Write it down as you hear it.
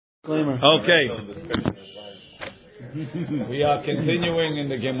Okay. We are continuing in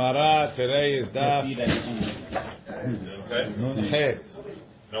the Gemara. Today is Daf Nun Het.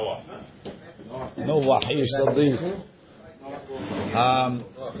 Noah.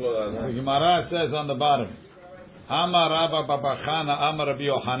 The Gemara says on the bottom, Amar Rabba Babachana, Amar Rabbi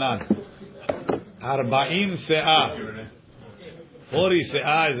Yochanan, Arba'im Se'ah. 40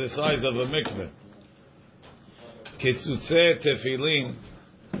 Se'ah is the size of a mikveh. Ketzutze Tefillin.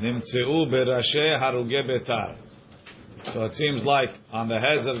 Nimtzeu berashe haruge betar. So it seems like on the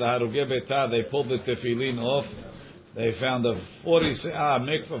heads of the haruge betar, they pulled the tefillin off. They found a 40 se'ah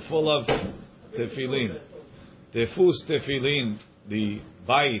mikveh full of tefillin. Tefus tefillin, the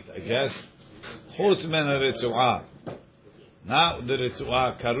bait, I guess. Chutz men haritzuah. Not the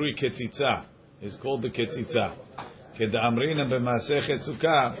ritzuah, karui ketzitza. Is called the ketzitza. Kedamrina b'masechet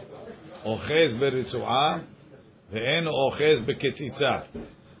sukkah, ochez beritzuah, ve'en ochez beketzitza.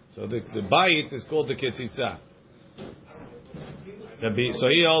 So the bayit is called the ketzitza. So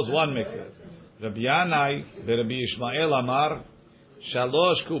he holds one mikveh. Rabbi Yanai, Rabbi Yishmael Amar,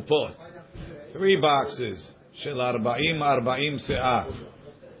 Shalosh kupot, 3 boxes, shel arba'im se'ah,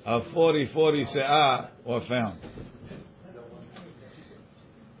 of 40 se'ah were found.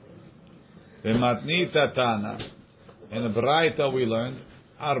 B'matni tatana, in the Braita we learned,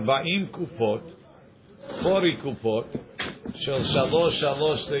 arba'im kupot, 40 kupot, shel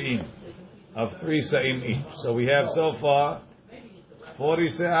shalosh se'im, of 3 se'im each. So we have so far 40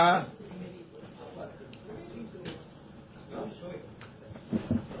 se'ah,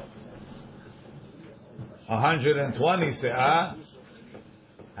 120 se'ah,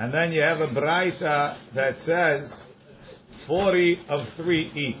 and then you have a braita that says 40 of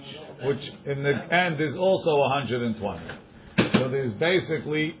 3 each, which in the end is also 120. So there's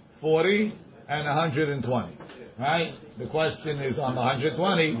basically 40 and 120. Right? The question is on the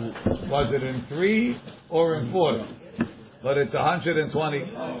 120, was it in 3 or in 40? But it's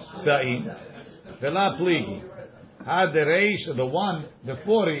 120 sa'im. Vela pligi. Had the reisha, the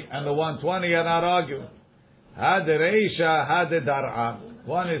 40 and the 120 are not arguing. Had the reisha, had the dar'a.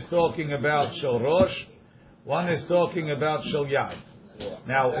 One is talking about shorosh, one is talking about sholyad.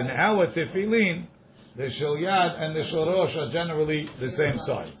 Now in our tefillin, the sholyad and the shorosh are generally the same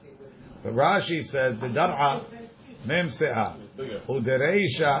size. But Rashi said the dar'a mem se'ah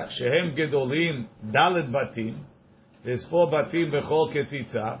udereisha shehem gedolim dalet batim. There's 4 batim bechol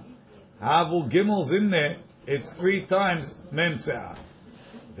ketzitza. Havu gimel zimne. It's 3 times mem se'ah.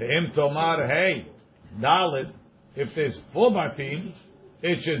 Ve'im tomar hey dalet. If there's 4 batim,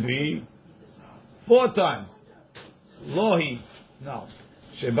 it should be 4 times. Lohi no.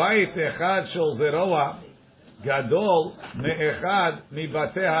 Shebayit echad shel zeroa gadol me'echad mi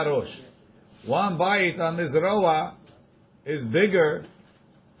batei harosh. One bayit on this roa is bigger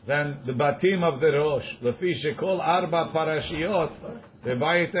than the batim of the rosh. Lefi shekol arba parashiyot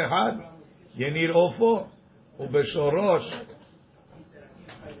bebayit echad yenir all 4. Ubeshorosh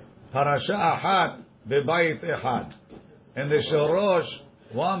parasha achat bebayit echad. And the shorosh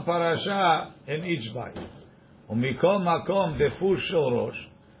 1 parasha in each bayit. Umikol makom defush shorosh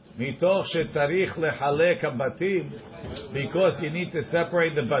mitoch shetzarich lechalek habatim, because you need to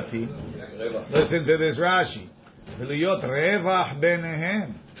separate the batim. Listen to this Rashi.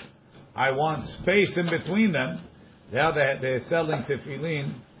 I want space in between them. Now they're selling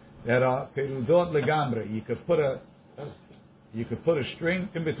tefillin that are perudot legamre. You could put a string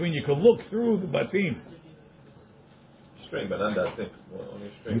in between. You could look through the batim. String, but not that thing.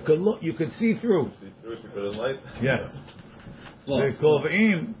 Only string. You could look. You could see through. See through if you put it in light. Yes.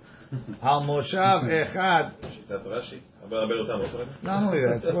 Vekovim al moshav echad. Not only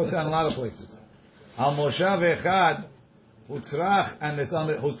that, it's wrote down a lot of places. Al moshav echad hutzrach, and it's on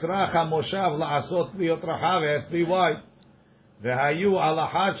the hutzrach al moshav laasot liot rachav, it has to be wide. Vehayu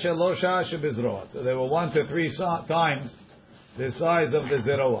alachat shelosha shebizroa. So they were 1 to 3 times the size of the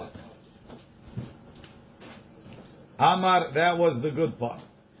zeroah. Amar, that was the good part.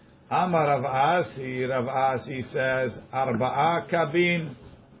 Amar Rav Asi says, Arba'a kabin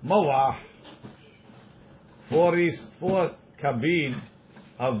moach. 4 kabin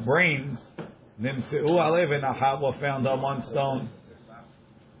of brains, nimtzeu alev and achat, were found on 1 stone.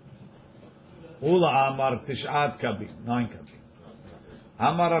 Ula amar tishat kabin, 9 kabin.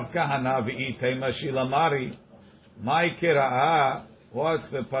 Amar Rav Kahana v'itei mashilamari, mai kira'a, what's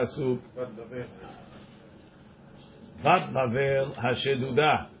the pasuk? Bat Bavel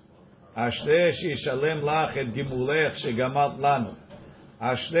hasheduda, ashrei shishalem lach et gimulech shegamat lanu,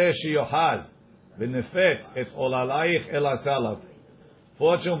 ashrei shiyohaz v'nefetz et olalayich el asalav.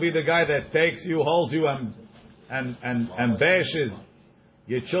 Fortune will be the guy that takes you, holds you, and bashes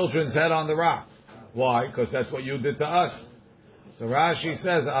your children's head on the rock. Why? Because that's what you did to us. So Rashi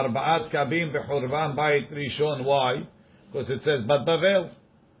says, Arba'at kabim b'churvan bayit rishon. Why? Because it says, Bat Bavel.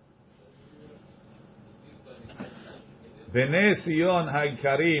 Bnei Sion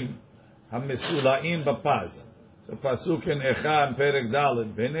ha'ikarim ha'mesulaim b'paz. So pasuk in Echa and Perek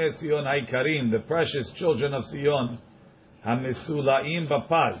Dalet. Bnei Sion ha'ikarim, the precious children of Sion, ha'mesulaim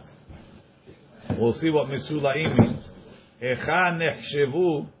b'paz. We'll see what mesulaim means. Echa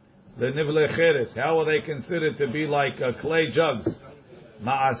nechshevu lenivle cheres. How are they considered to be like clay jugs?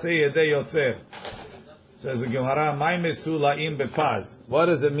 Ma'aseh yedei yotzer. Says the Gemara, "My mesulaim bepaz." What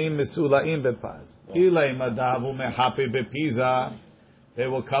does it mean, mesulaim bepaz? Ilay madavu mehape bepiza. They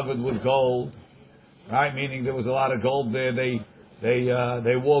were covered with gold, right? Meaning there was a lot of gold there.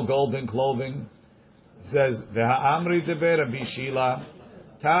 They wore golden clothing. It says ve'amri deber bishila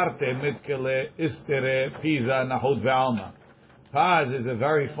tarte mitkele istere piza nahut ve'alma. Paz is a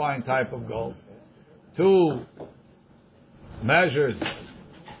very fine type of gold. 2 measured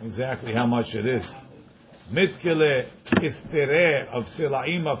exactly how much it is. Mitkele istere of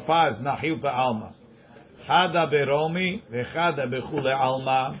silaim of paz nahil alma. Chada beromi vechada bechule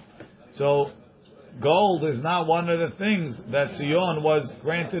alma. So gold is not one of the things that Sion was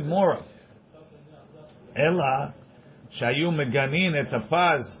granted more of. Ella shayu meganin et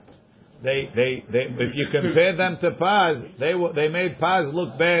paz. They if you compare them to Paz, they made Paz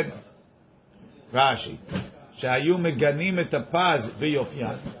look bad. Rashi, shayu meganim et Paz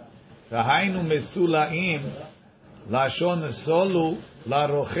biyofyan, v'hainu mesulaim lashon solu la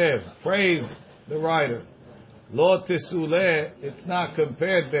rochev. Praise the rider. Lo tesule. It's not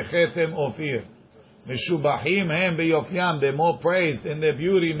compared bechetem ofir. Meshubahim hem biyofyan. They're more praised in their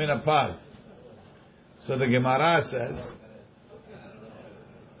beauty min a Paz. So the Gemara says.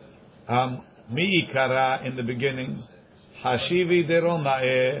 Mi'ikara in the beginning, Hashivi de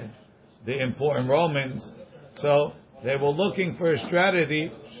Romae, the important Romans. So they were looking for a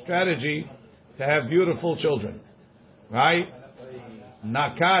strategy to have beautiful children, right?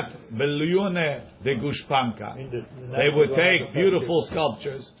 Nakat beluyone de gushpanka. They would take beautiful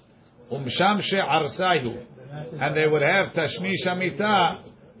sculptures, umshamshe arsayu, and they would have tashmish amita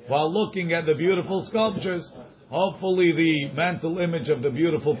while looking at the beautiful sculptures. Hopefully the mental image of the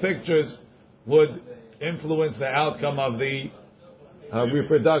beautiful pictures would influence the outcome of the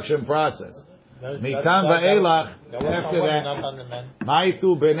reproduction process. Mikan va'elach, after that,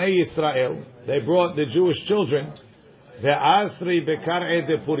 Maitu b'nei Yisrael, they brought the Jewish children, ve'asri bekar'e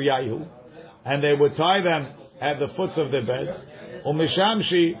de puryayu, and they would tie them at the foots of the bed,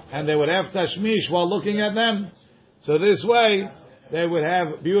 umishamshi, and they would have tashmish while looking at them. So this way, they would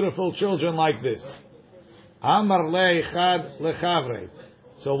have beautiful children like this. Amar le chad lechavre.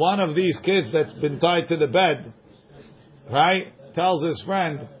 So one of these kids that's been tied to the bed, right, tells his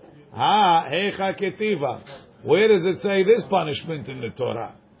friend, hecha ketiva. Where does it say this punishment in the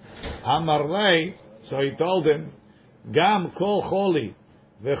Torah? Amar le. So he told him, Gam kol choli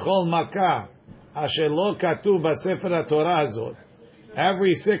vechol makah asher lo katuv b'sefer HaTorah azot.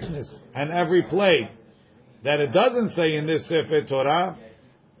 Every sickness and every plague that it doesn't say in this Sefer Torah,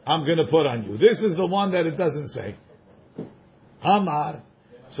 I'm going to put on you. This is the one that it doesn't say. Amar.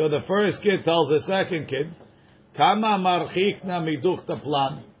 So the first kid tells the second kid, Kama marchikna miduchta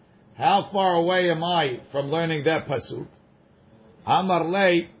plan. How far away am I from learning that pasuk? Amar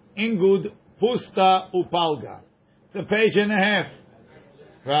lei ingud pusta upalga. It's a page and a half.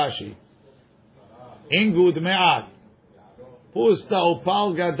 Rashi. Ingud me'at. Pusta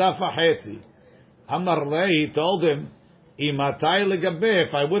upalga dafa hetzi. Amar lei, he told him,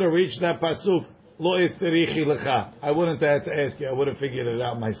 if I would have reached that pasuk, lo istirichi lecha, I wouldn't have to ask you. I would have figured it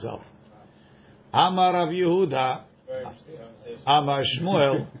out myself. Amar Rav Yehuda, Amar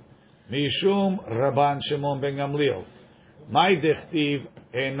Shmuel, Mishum Rabban Shimon ben Gamliel, my dechtiv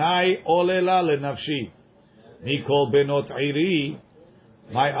enai olela lenafshi, mikol benot iri,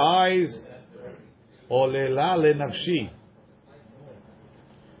 my eyes olela lenafshi.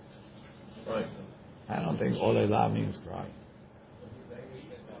 Right. I don't think olela means cry.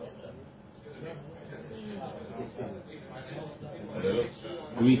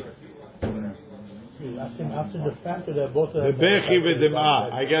 Oui. After the fact that they're both The bechi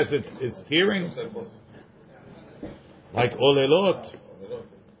v'dimah. I guess it's tearing, like olelot.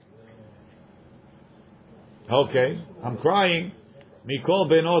 Okay, I'm crying. Mikol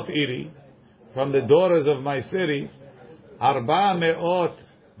benot iri, from the daughters of my city. Arba meot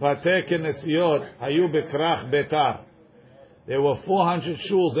batei kenesiot hayu bekrach betar. There were 400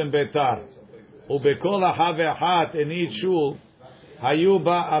 shuls in Betar. Ubekol havehat, in each shul hayu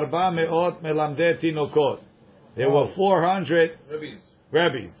ba arba meot melamdei tinokot. There were 400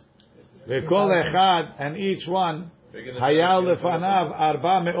 Rebbes. V'kol echad, and each one, hayal lefanav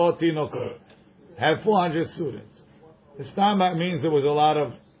arba me'ot tinokot, had 400 students. Istama means there was a lot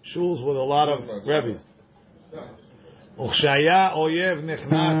of shuls with a lot of Rebbes. Uchshaya oyev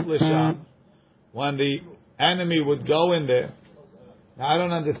nichnas l'sham, when the enemy would go in there. Now I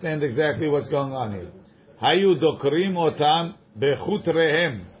don't understand exactly what's going on here. Hayu dokrim otam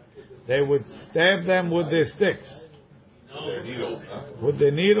bechutrehem. They would stab them with their sticks. Their needles. With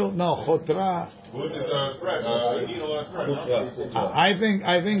the needle? No, chotra. Wood is a thread. A needle or a thread. I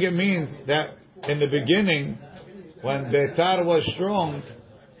think it means that in the beginning, when Betar was strong,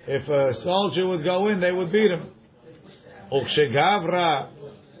 if a soldier would go in, they would beat him. Ukshegavar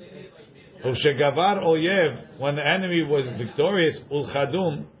oyev, when the enemy was victorious,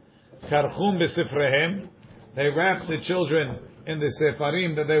 ulchadum karchum besifrehem, they wrapped the children in the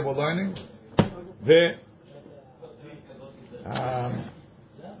sefarim that they were learning.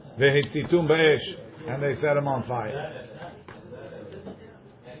 Vehitzitum ba'esh, and they set them on fire.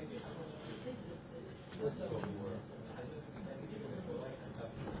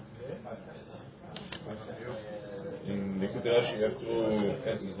 In Likutei Rashi, you have to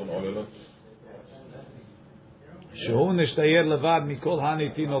cancel on Olelot. Shehu nishtayer levad mikol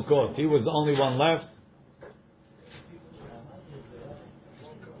hani tinokot. He was the only one left.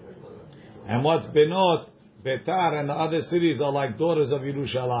 And what's Benot, Betar, and the other cities are like daughters of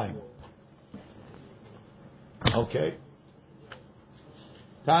Yerushalayim. Okay.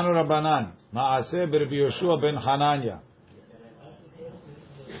 Tanu Rabbanan, Maaseh b'Rabbi Yoshua ben Hananya.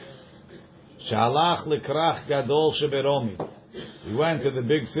 Shalach likrach gadol sheberomi. He went to the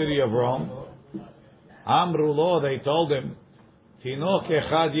big city of Rome. Amru lo, they told him, Tinok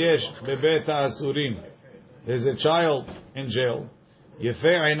echad yesh bebet ha'asurim. There's a child in jail. Yefei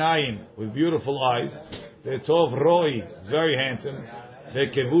einayim, with beautiful eyes. Vetov roi, he's very handsome.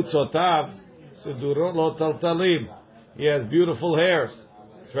 Vekevutzotav sedurot lo taltalim. He has beautiful hair,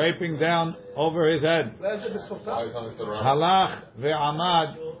 draping down over his head. Halach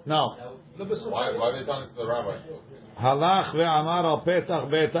ve'amad. No. Why are they telling this to the rabbi? Halach ve'amar al petach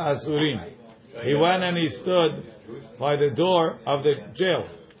bet ha'asurim. He went and he stood by the door of the jail.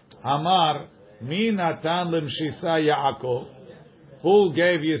 Amar, mi natan limshisa Yaakov. Who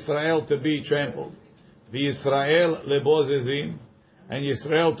gave Yisrael to be trampled? V'Yisrael lebozezim, and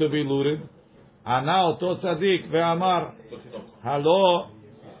Yisrael to be looted. Ana oto tzadik ve'amar, halo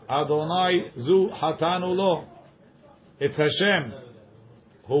Adonai zu hatanu lo. It's Hashem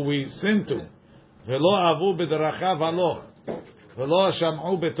who we sin to. V'lo avu b'derachav haloch, v'lo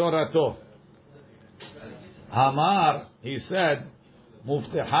sham'u b'torato. Amar, he said,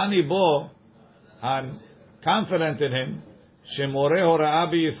 Muftehani bo, I'm confident in him, Shemore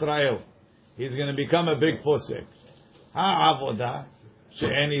Hora'abi Yisrael. He's going to become a big posek. Ha'avoda,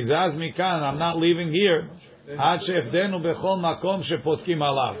 she'enizaz mikan, I'm not leaving here, Ad she'efdenu bechol makom she'poskim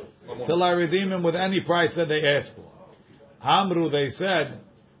alav, till I redeem him with any price that they ask for. Amru, they said,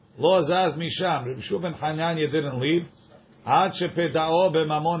 Lo zaz misham, Reb Shua ben Hananya didn't leave, Ad she'peda'o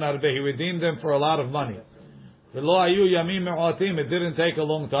b'mamon arbe, he redeemed them for a lot of money. It didn't take a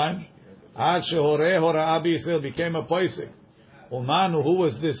long time. Became a poisik. Umanu, who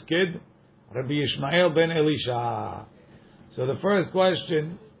was this kid? Rabbi Ishmael ben Elisha. So the first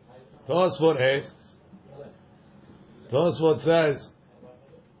question, Tosfot asks, Tosfot says,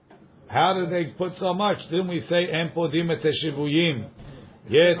 how did they put so much? Didn't we say Empodim et Shivuyim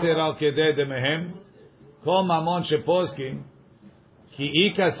Yeter al Kedeh demehem Kol Mamon sheposkim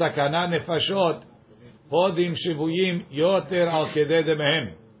Ki Ika Sakana Nefashot Podim shivuyim yoter al kedeh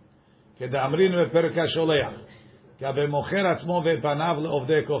demehem. Kedamrin בפרק השולח. כבמוכר עצמו ופניו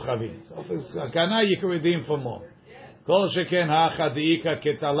לעובדי כוכבים. So if it's sakana, you can redeem for more. כל שכן האחדאיקה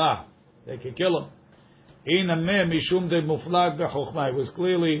כתלה. They can kill him. אינמה משום דמופלג בחוכמה. It was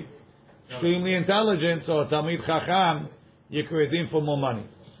clearly extremely intelligent, so תלמיד חכם, you can redeem for more money.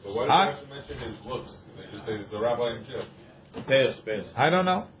 But why do you have to mention his looks? They just say the rabbi in jail. I don't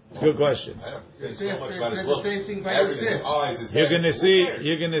know. It's a good question. I don't say so much about his looks. Everything, his eyes, his You're gonna see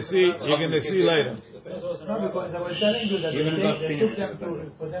later. No, because I was telling you that they took them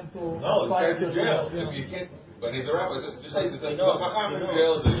for them to. No, this guy's in jail. You can't. But he's a rabbi. Just say he's a Chacham in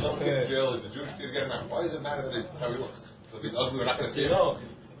jail. He's a young kid in jail. He's a Jewish kid getting out. Why does it matter how he looks? So if he's ugly, we're not going to see him. But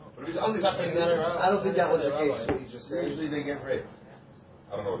if he's ugly, he's not going to see him. I don't think that was the case. What you just said. Usually they get raped.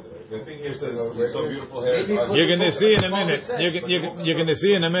 I don't know. The thing here says he's so beautiful hair. You're going to see in a minute. You're going to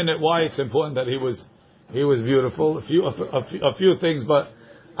see in a minute why it's important that he was beautiful. A few things, but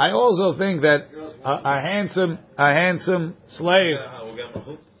I also think that a handsome slave.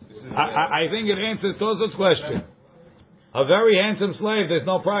 I think it answers Tosot's question. A very handsome slave, there's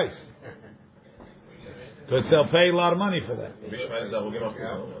no price. Because they'll pay a lot of money for that.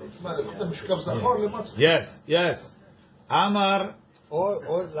 Yes. Amar,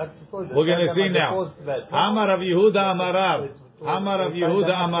 we're going to see now. Amar of Yehuda Amarav. Amar of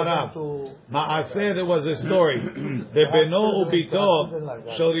Yehuda Amarav. Maaseh, there was a story. The Beno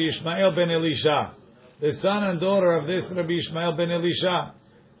Ubito shel Yishmael ben Elisha. The son and daughter of this Rabbi Yishmael ben Elisha.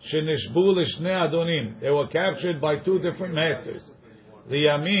 Shenishbu l'shnei adonim. They were captured by two different masters.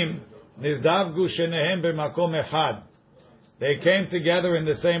 Liyamim nizdavgu shenehem b'makom echad. They came together in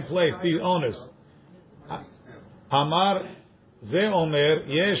the same place. These owners. Amar ze omer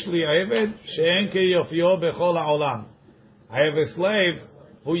yesh li eved she'en keyofyo bechol ha'olam. I have a slave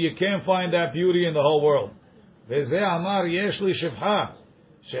who you can't find that beauty in the whole world. Veze amar yesh li shivcha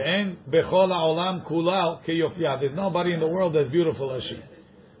she'en bechol ha'olam kula keyofya. There's nobody in the world as beautiful as she.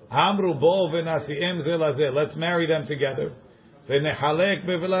 Amru bo v'nasiem ze lazeh. Let's marry them together. V'nechalek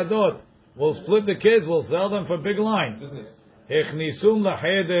beveladot. We'll split the kids. We'll sell them for big line. Hechnisum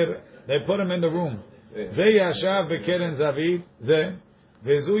lacheder. They put them in the room. Ze yashav bekeren zavid ze.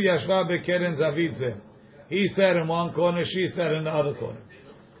 Vezu yashva bekeren zavid ze. He sat in one corner. She sat in the other corner.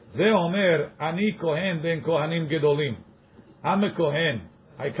 Ze omer ani kohen ben kohanim gedolim. I'm a kohen.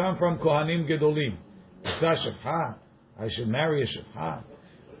 I come from kohanim gedolim. Isa shefha. I should marry a shefha.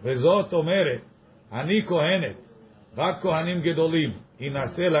 Vezot omeret, ani kohenet, vat kohanim gedolim.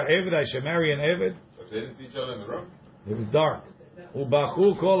 Inaseh la'eved, I should marry an eved. But they didn't see each other in the room? It was dark.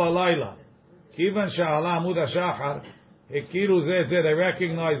 Ubachu kol halayla. Kivan sha'ala amud ha'shachar, hekiru zeh zeh, they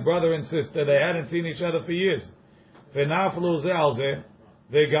recognized brother and sister, they hadn't seen each other for years. V'naflu zeh al zeh,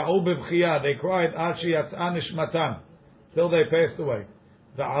 v'ga'u b'bchiyah, they cried, ad she'yatz'a nishmatan, till they passed away.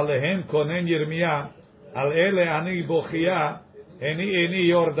 V'alehen konen Yirmiyah, al ele ani bochiyah,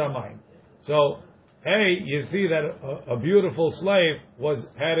 so, A, you see that a beautiful slave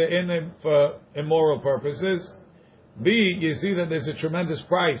had it in him for immoral purposes. B, you see that there's a tremendous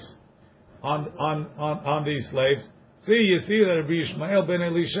price on these slaves. C, you see that Rabbi Yishmael ben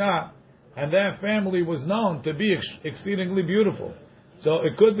Elisha and their family was known to be exceedingly beautiful. So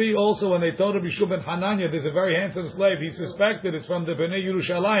it could be also when they told Rabbi Shua ben Hananya there's a very handsome slave, he suspected it's from the Bnei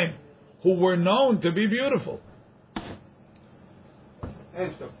Yerushalayim who were known to be beautiful.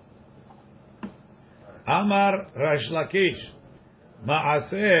 Amar Reish Lakish,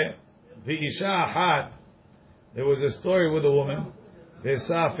 Maaseh v'isha achat. There was a story with a woman.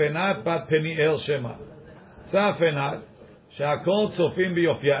 V'safenat bat Peniel shema. Safenat shakol tzofim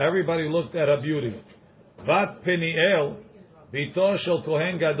biyofya. Everybody looked at her beauty. Bat Peniel bito shel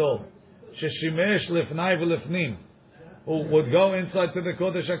kohen gadol sheshimesh lifnai v'lifnim, who would go inside to the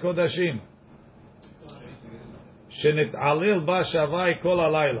Kodesh HaKodashim. Shenit'alil ba shavai kol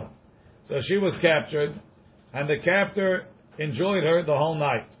halayla. So she was captured, and the captor enjoyed her the whole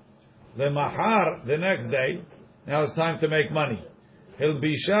night. Lemachar, the next day, now it's time to make money.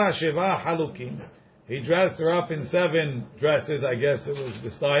 Hilbisha shiva halukim. He dressed her up in 7 dresses, I guess it was the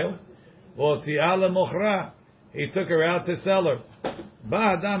style. V'otzi'ah lemochra. He took her out to sell her.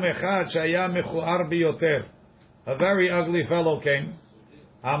 Ba adam echad shaya mechuar biyoter. A very ugly fellow came.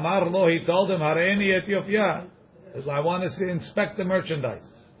 Amar lo, he told him, Hareini Ethiopia. I want to inspect the merchandise.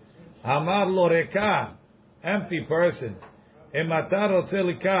 Amar lo reka, empty person. Ematar rotze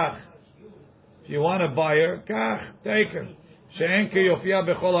likach. If you want to buy her, kach, take her. She'en keyofia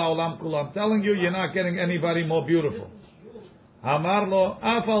bechol ha'olam kulam. I'm telling you, you're not getting anybody more beautiful. Amar lo,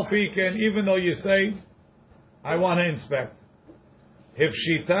 afal piken, even though you say, I want to inspect. If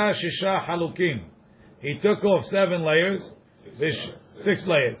shita shisha halukim. He took off 7 layers, 6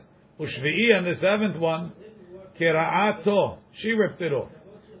 layers. Ushvi'i, and the 7th one, Kira'ato, she ripped it off.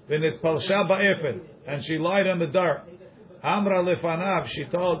 V'nit palsha ba'efed, and she lied on the dirt. Amra lefanav, she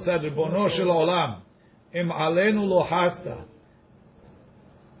said, Ribono shel olam, im alenu lo hasta.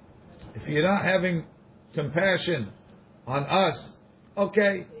 If you're not having compassion on us,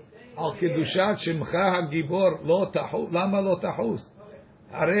 okay. Al kedushat shimcha hagibor lo tahus, lama lo tahus.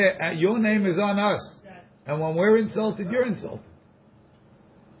 Your name is on us, and when we're insulted, you're insulted.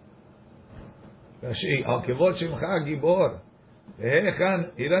 Al kivot shimcha hagibor,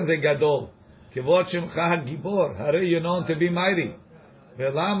 ve'echan iran ze gadol. Kivot shimcha hagibor, hare you're known to be mighty.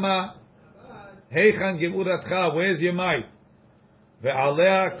 Ve'lama heichan gevuratcha, where's your might?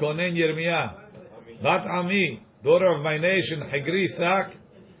 Ve'alea konen Yirmiyah, bat ami, daughter of my nation, higri sak,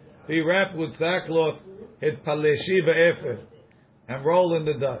 be wrapped with sackcloth, hit paleshi ve'efer, and roll in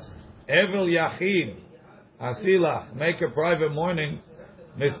the dust. Evil yachid, asila, make a private mourning,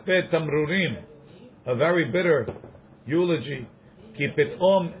 mispet tamrurim, a very bitter eulogy. Ki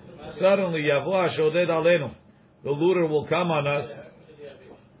pitom, suddenly yavo hashoded alenu, the looter will come on us.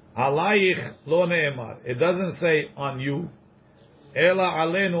 Alayich lo ne'emar. It doesn't say on you. Ela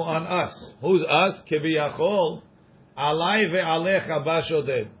alenu, on us. Who's us? Kiviyachol. Alay ve'alecha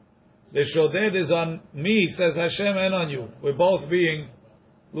bashoded. The shoded is on me, says Hashem, and on you. We're both being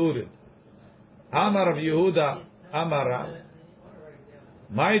looted. Amar of Yehuda, Amara.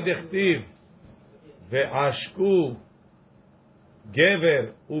 Mai dichtiv ve'ashku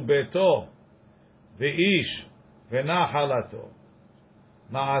gever ubeto ve'ish ve'nahalato.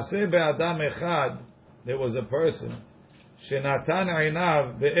 Ma'aseh be'adam echad, there was a person, shenatan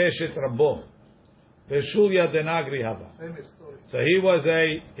einav be'eshet rabbo, ve'shulya denagri hava. So he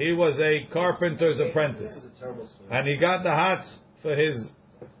was a carpenter's apprentice, and he got the hats for his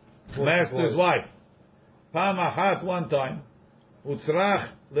master's wife. Pam achat, one time, utzrach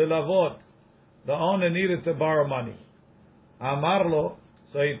lelavot, the owner needed to borrow money. Amarlo,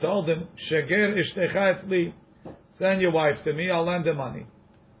 so he told him, sheger ishtecha etzli, send your wife to me, I'll lend the money.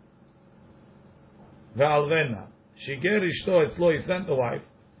 Ve'alvena, shiger ishto etzlo, he sent the wife.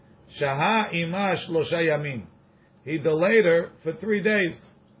 Shaha ima shlosha yamin, he delayed her for 3 days.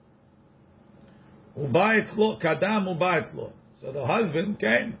 Uba etzlo, kadam uba etzlo, so the husband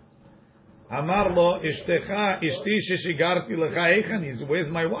came. Amarlo ishtecha ishti sheshigarti lecha eichan, he's, where's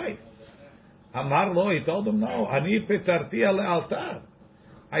my wife? Amarlo, he told him, no, ani petartia lealtar,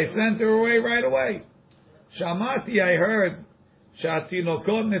 I sent her away right away. Shamati, I heard,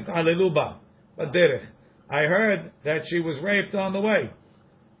 shatinokot net'alelu ba baderech, I heard that she was raped on the way.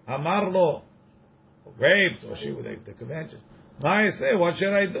 Amarlo, raped, or she would take the convention. I say, what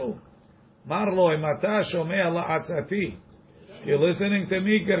should I do? Marlo, imata shomea la'atzati, you're listening to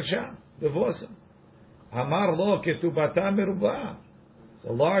me, Gersha, divorce him. Amarlo ketubata merubah, it's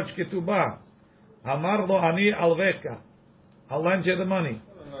a large ketubah. Amarlo ani alveka, I'll lend you the money.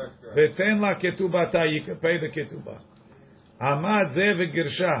 Veten la ketubata, you can pay the ketubah. Amad ze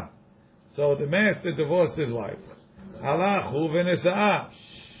v'girsha, so the master divorced his wife. Halachu v'nesa'ah,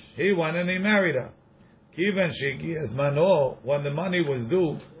 he went and he married her. Kiven shigi as mano, when the money was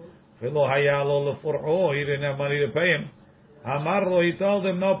due, v'lo hayalo lefur'o, he didn't have money to pay him. Amarlo, he told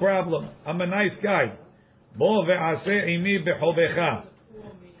him, no problem, I'm a nice guy. Bo ve'aseh imi bechobecha,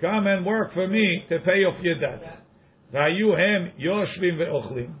 come and work for me to pay off your debt. Vayu hem yoshvim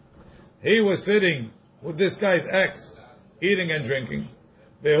ve'ochlim, he was sitting with this guy's ex, eating and drinking.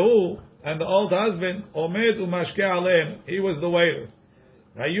 Vehu, and the old husband, omed umashke aleim, he was the waiter.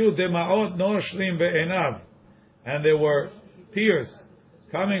 Vayu demaot noshlim ve'enav, and there were tears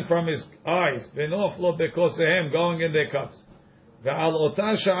coming from his eyes, ve'noflo bekosehem, going in their cups. Ve'al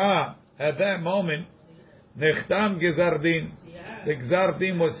ota sha'ah, at that moment, nechtam gezardin, the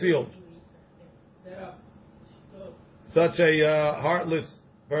gzardin was sealed. Such a heartless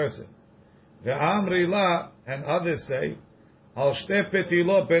person. Ve'amri la, and others say, al shte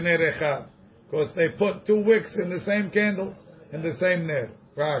petilo bener echad, because they put 2 wicks in the same candle, in the same ner.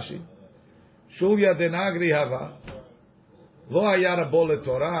 Rashi, shulya denagri hava, lo haya rabo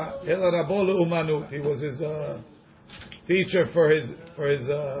leTorah, ela rabo leumanut. He was his teacher for his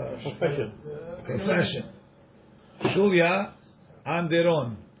profession. Shulya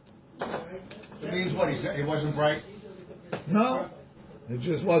anderon. It means what? He wasn't bright? No, it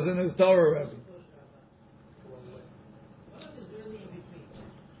just wasn't his Torah Rebbe.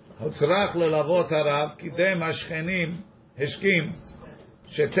 Hotzrach lelavot harav kidem hashchenim heshkim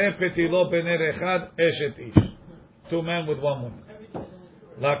shete petilo bener echad eshet ish, 2 men with 1 woman.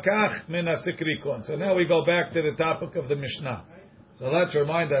 Lakach min hasikrikon. So now we go back to the topic of the Mishnah. So let's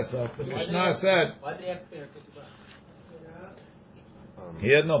remind ourselves. The Mishnah said he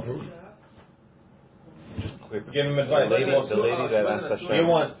had no proof. Just quick. Give him advice. The lady that asked Hashem He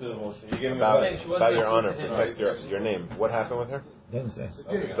wants to. You give him about your honor, protect your name. What happened with her? Doesn't say.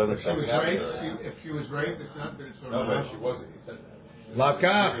 Doesn't say. If she was raped, it's not that it's sort No, of. but she wasn't. He said that.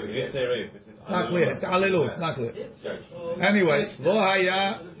 Lakach. He didn't say rape. It's not clear. Hallelujah. It's not clear. Anyway, lo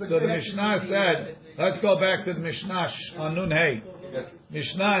haya. So the Mishnah said. Let's go back to the Mishnah on Nun Hey.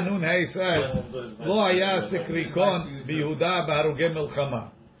 Mishnah Nun Hey says, lo haya sikrikon biYehuda b'harugei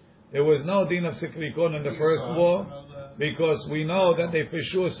milchama. There was no din of sikrikon in the first war because we know that they for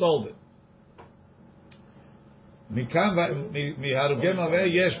sure sold it.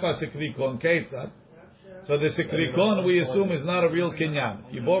 So the sikrikon we assume is not a real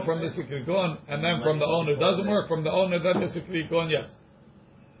kinyan. You bought from the sikrikon and then from the owner. It doesn't work from the owner, then the sikrikon, yes.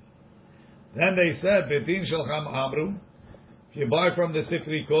 Then they said, Betin Shalcham Amru, if you buy from the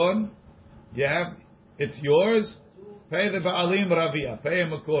sikrikon, it's yours, pay the Ba'alim Ravia, pay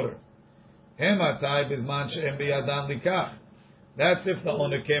him a quarter. Hematai bisman she'em biyadam likach. That's if the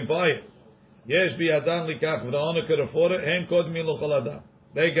owner can't buy it. Yesh biyadan likach, if the owner could afford it, hen kodmi l'chol adam.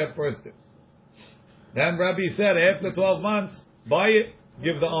 They get first dibs. Then Rabbi said, after 12 months, buy it,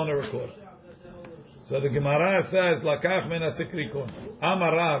 give the owner a quarter. So the Gemara says, lakach min hasikrikon.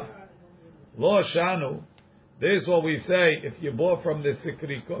 Amarav, lo shanu. This is what we say if you bought from the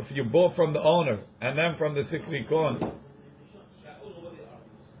sikrikon, if you bought from the owner and then from the sikrikon.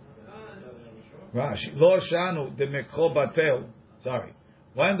 Rashi, lo shanu de mekho batel. Sorry.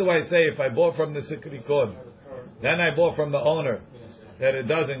 When do I say if I bought from the sikrikon, then I bought from the owner, that it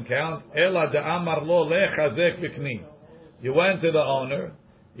doesn't count? Ela de amar lo lechazek vikni. You went to the owner,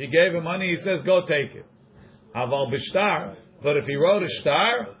 you gave him money, he says, go take it. Aval b'shtar, but if he wrote a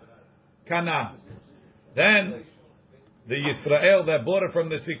shtar, kana. Then the Yisrael that bought it from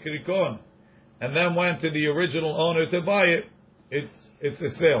the sikrikon and then went to the original owner to buy it, it's a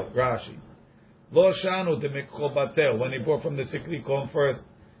sale. Rashi. Lo shanu de mikho batel, when he bought from the sikrikon first.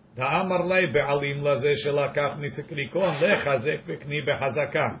 Da amar lei be'alim lazeh shelakach mi sikrikon lechazek v'kni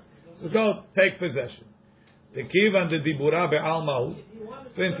behazaka. So go take possession. The kivan de dibura be'almahu,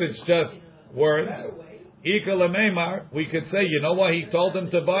 since it's just words, ikal meimar, we could say, you know what he told him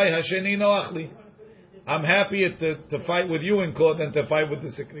to buy? Hasheni noachli. I'm happy to fight with you in court than to fight with the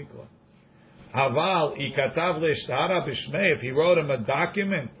sikrikon. Aval ikatav le'shtara b'shmei, if he wrote him a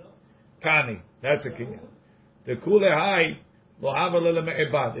document, kani, that's a kinyan. The kulehai lo hava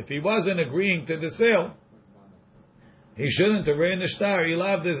le'ebad. If he wasn't agreeing to the sale, he shouldn't have written a shtar. He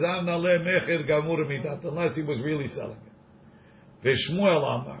loved the zamna le'mechir gamur midat, unless he was really selling it. V'shmuel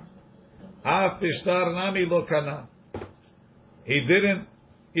amar, af b'shtar nami lo kana. He didn't,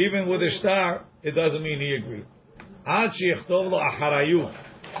 even with a shtar, it doesn't mean he agreed. Ad sheyichtov lo acharayut,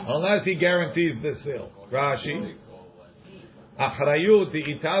 unless he guarantees the sale. Rashi, acharayut the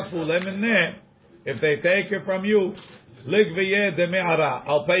itafu lemeneh. If they take it from you, ligviyeh de me'ara,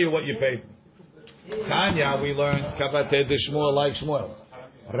 I'll pay you what you paid me. Tanya, we learn kavateh de Shmuel like Shmuel.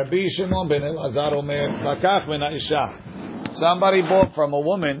 Rabbi Shimon ben Elazar omer lakach min ha'isha. Somebody bought from a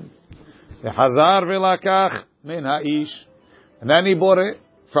woman, v'hazar v'lakach min ha'ish, and then he bought it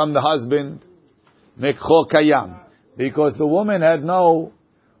from the husband, mikcho kayam, because the woman had no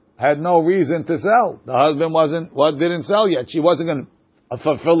reason to sell. The husband didn't sell yet. She wasn't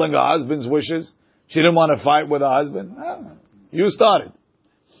fulfilling her husband's wishes. She didn't want to fight with her husband. You started.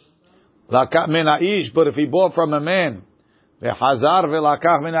 Lakach min ha'ish, but if he bought from a man, v'hazar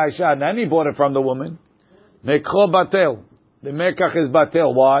v'lakach min ha'isha, and then he bought it from the woman, mikcho batel. The mekach is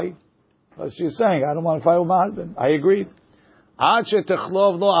batel. Why? Because she's saying, I don't want to fight with my husband. I agreed.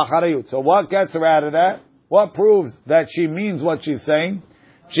 So what gets her out of that? What proves that she means what she's saying?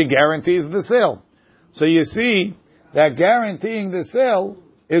 She guarantees the sale. So you see that guaranteeing the sale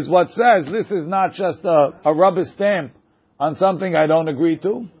is what says this is not just a rubber stamp on something I don't agree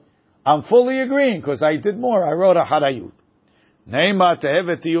to. I'm fully agreeing because I did more. I wrote a harayut.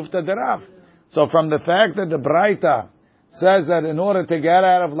 So from the fact that the Braita says that in order to get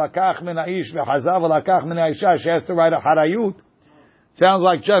out of lakach min ha'ish v'hazav lakach min ha'isha, she has to write a harayut. Sounds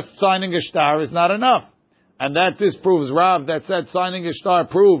like just signing a shtar is not enough. And that disproves Rav that said signing a shtar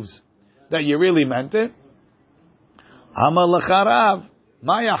proves that you really meant it. Amar l'charav,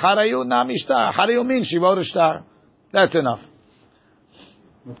 maya harayut nami shtar. Harayut means she wrote a shtar. That's enough.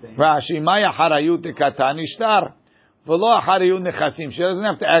 Rashi, maya harayut katani shtar. V'lo harayut nechasim. She doesn't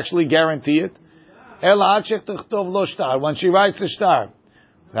have to actually guarantee it. Ela achek t'chtov lo shtar. When she writes a shtar.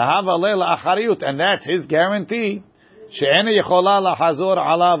 V'hava leila acharayut. And that's his guarantee. She'ena yechola lahazor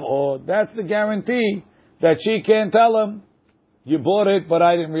alav od. That's the guarantee that she can't tell him, you bought it, but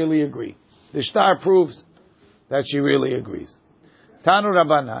I didn't really agree. The shtar proves that she really agrees. Tanu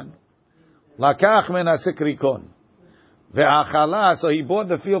Rabbanan, lakach min hasikrikon, ve'achala, so he bought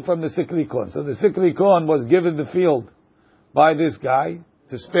the field from the sikrikon. So the sikrikon was given the field by this guy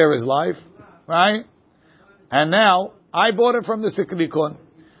to spare his life, right? And now, I bought it from the sikrikon.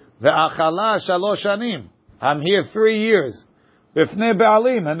 Ve'achala shalosh shanim. I'm here 3 years. Bifnei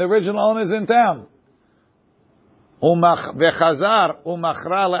ba'alim, and the original owner's in town. V'chazar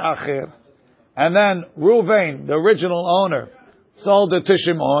umachra le'acher. And then Ruvain, the original owner, sold it to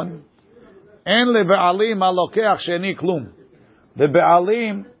Shimon. En le'ba'alim halokeach sheni klum. The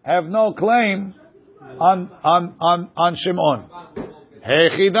Ba'alim have no claim on Shimon.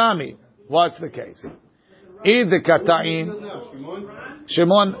 Hechidami. What's the case? Id the kata'in.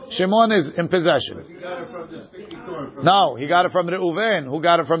 Shimon is in possession. No, he got it from the Reuven, who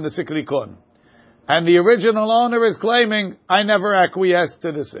got it from the Sikrikon. And the original owner is claiming, I never acquiesced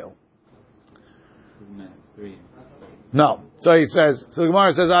to the sale. No. So he says, so the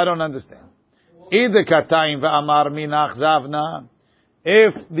Gemara says, I don't understand. If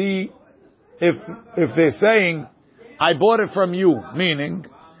if they're saying, I bought it from you, meaning,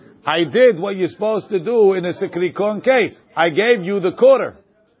 I did what you're supposed to do in a Sikrikon case. I gave you the quarter.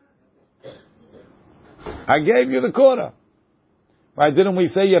 Right? Didn't we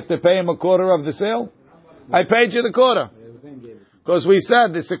say you have to pay him a quarter of the sale? I paid you the quarter. Because we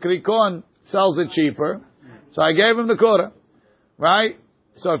said the Sikrikon sells it cheaper. So I gave him the quarter. Right?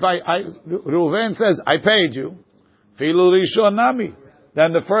 So if Reuven says, I paid you, Filu Rishon Nami.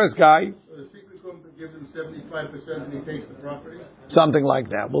 Then the first guy, the Sikrikon could give him 75% and he takes the property? something like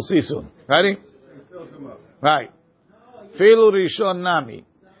that. We'll see soon. Ready? It fills him up. Right. Filu Rishon Nami.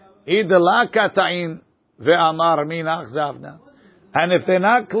 Idela Kata'in ve'amar minach zavna. And if they're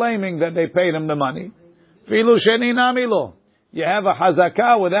not claiming that they paid him the money, Filu Sheni Nami lo. You have a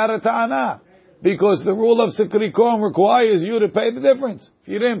hazakah without a ta'ana. Because the rule of Sikrikon requires you to pay the difference. If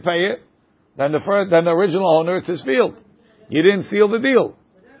you didn't pay it, then the original owner, it's his field. You didn't seal the deal.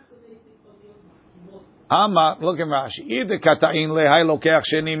 Look in Rashi.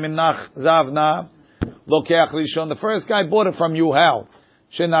 The first guy bought it from you. How?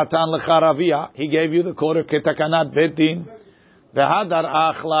 He gave you the quarter. Ketakanat betin. V'hadar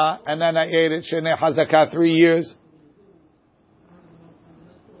achla. And then I ate it. Shene hazaka 3 years.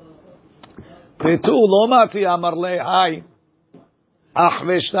 Lo mati amar lehai. Ach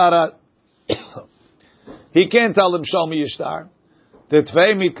v'shtara. He can't tell him, show me yishtar.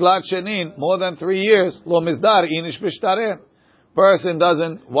 Tetvei mitlat shenin, more than 3 years, lo mizdar, inish b'shtareh. Person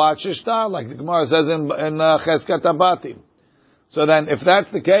doesn't watch yishtar, like the Gemara says in Cheskat Abatim. So then, if that's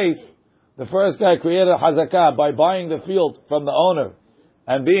the case, the first guy created a hazakah by buying the field from the owner,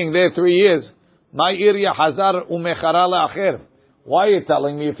 and being there 3 years, my irya hazar umechara la'acher. Why are you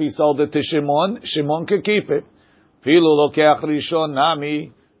telling me if he sold it to Shimon, Shimon could keep it? Filu lokeach rishon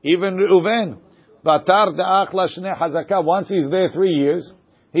nami, even Reuven. Batar da'achla shnei hazakah. Once he's there 3 years,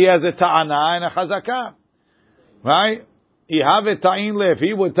 he has a ta'ana and a hazakah. Right? If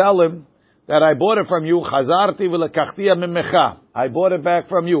he would tell him that I bought it from you, chazarti v'lekachtiya mimecha. I bought it back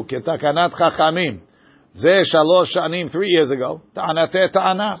from you. Ketakanat chachamim. Zeh shalosh shanim, 3 years ago. Ta'anate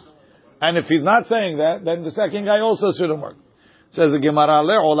ta'ana. And if he's not saying that, then the second guy also shouldn't work. Says the Gemara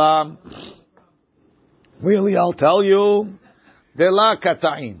le'olam. Really, I'll tell you. De la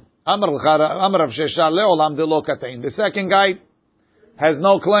kata'in. The second guy has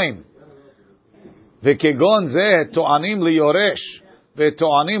no claim. וכגון זה טוענים ליורש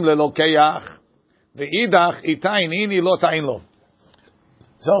וטוענים ללוקח ואידך איתין איני לא טעין לו.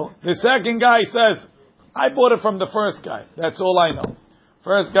 So the second guy says, I bought it from the first guy. That's all I know.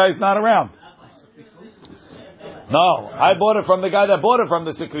 First guy's not around. No, I bought it from the guy that bought it from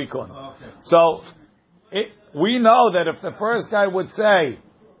the Sikrikon. So we know that if the first guy would say,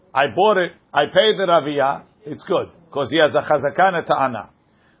 I bought it, I paid the Raviyah, it's good, because he has a chazakah and a ta'ana.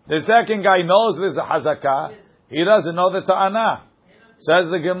 The second guy knows there's a chazakah, he doesn't know the ta'ana. Says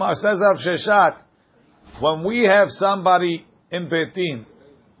the Gemara, says Rav Sheshat, when we have somebody in Betin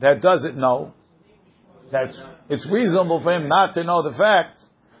that doesn't know, it's reasonable for him not to know the facts,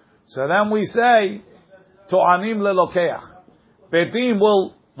 so then we say, To'anim lelokeach. Betin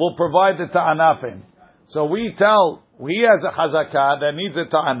will provide the ta'ana for him. So we tell, he has a chazakah that needs a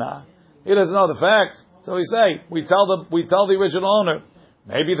ta'ana. He doesn't know the facts. So we say, we tell the original owner,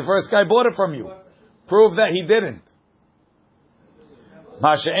 maybe the first guy bought it from you. Prove that he didn't.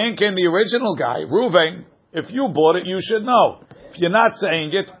 Masha'enkin, the original guy, Reuven, if you bought it, you should know. If you're not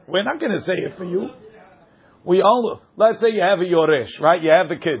saying it, we're not going to say it for you. Let's say you have a yoresh, right? You have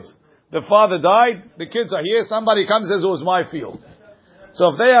the kids. The father died, the kids are here, somebody comes and says, it was my field.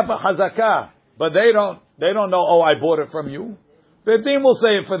 So if they have a hazakah, but they don't know, oh, I bought it from you, Beit Din will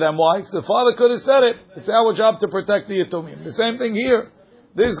say it for them. Why? Because the father could have said it. It's our job to protect the Yatumim. The same thing here.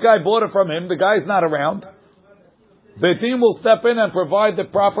 This guy bought it from him, the guy's not around. Beit Din will step in and provide the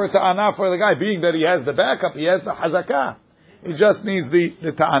proper ta'ana for the guy, being that he has the backup, he has the hazakah. He just needs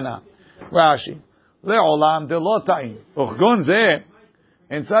the ta'ana. Rashi. Le'olam de lo ta'in. Uchgun zeh.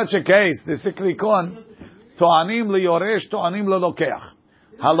 In such a case, the Sikrikon, to'anim liyoresh, to'anim lelokeach.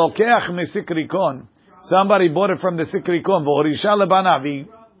 Halokeach misikrikon. Somebody bought it from the Sikrikon, v'orisha lebanav. He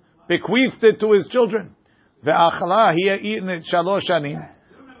bequeathed it to his children. Ve'achla, he had eaten it 3 shanim.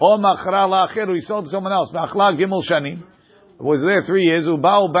 O machra la'acheru, he sold to someone else. Ve'achla gimel shanim. It was there 3 years.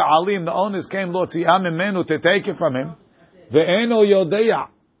 Uba'u ba'alim, the owners came, lotzi'am imenu, to take it from him. Ve'eno yodeya.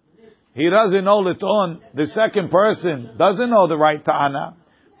 He doesn't know liton. The second person doesn't know the right ta'ana.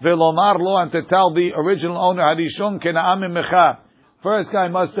 Ve'lomar lo, and to tell the original owner, harishon kena'am imecha. First guy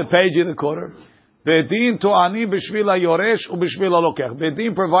must have paid you the quarter. Bedin to'ani b'shvil ha'yoresh u'b'shvil ha'lokech.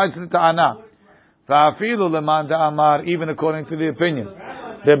 Bedin provides the ta'ana. Fa'afilu leman da'amar, even according to the opinion.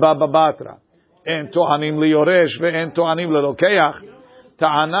 Be'baba batra. אין טוענים ליורש ואין טוענים ללוקח.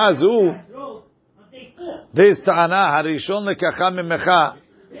 טענה זו, this טענה הראשון לקחה ממך,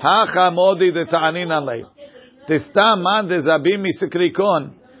 הכה מודי דטענינן ליה. תסתם מן דזבים מסקריקון.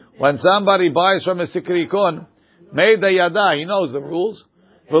 When somebody buys from a sikrikon, made a yada, he knows the rules.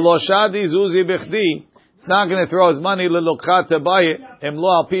 V'lo shadi zuzi b'chdi. It's not going to throw his money lelukha to buy it, im lo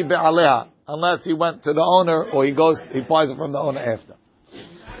al pi be'aleha, unless he went to the owner or he buys it from the owner after.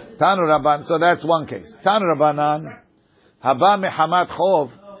 Tanu Rabban, so that's one case. Tanu Rabbanan, haba mehamat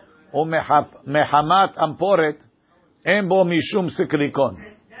chov, or mehamat amporet, en bo mishum sikrikon.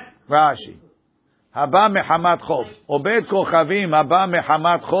 Rashi. Haba mehamat chov. Obed kochavim haba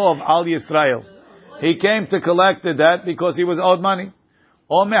mehamat chov al Yisrael. He came to collect the debt because he was owed money.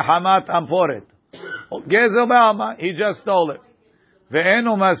 O mehamat amporet. Gezel ba'alma. He just stole it.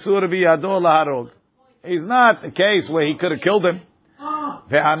 Ve'enu masur biyado laharog. It's not a case where he could have killed him.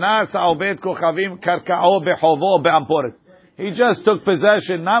 Ve'anas obed kochavim karka'o behovo be'amporet. He just took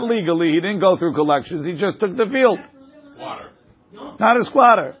possession, not legally. He didn't go through collections. He just took the field. Water. Not a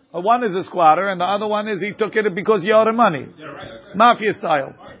squatter. One is a squatter, and the other one is he took it because he owed him money. Mafia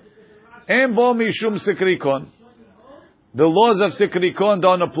style. En bo mishum sikrikon. The laws of sikrikon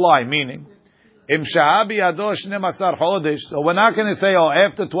don't apply, meaning, im shahabi adosh nemasar chodesh. So we're not going to say,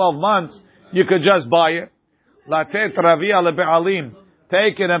 after 12 months, you could just buy it. Latet ravia lebe'alim.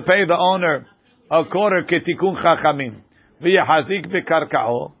 Take it and pay the owner a quarter ketikun chachamim. V'yahazik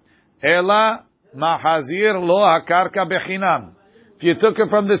bekarka'o. Ela mahazir lo hakarka bechinam. If you took it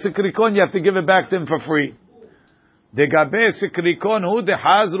from the sikrikon, you have to give it back to him for free. The gabe sikrikon hu de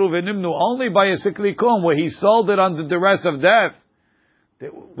hazru v'nimnu. Only by a sikrikon where he sold it under duress of death,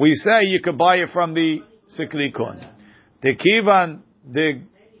 we say you could buy it from the sikrikon. The kivan the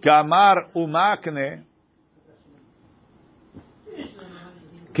gamar umakne.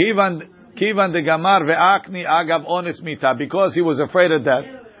 Kivan the gamar ve'akni agav onis mita, because he was afraid of death,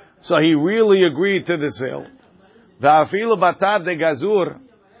 so he really agreed to the sale. Va'afilu batar de gazur,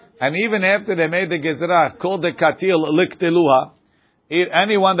 and even after they made the gezerah, called the katil likteluha,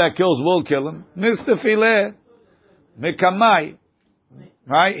 anyone that kills will kill him. Nistafileh mekamai,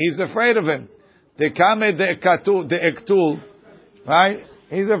 right? He's afraid of him. The kame de ektul, right?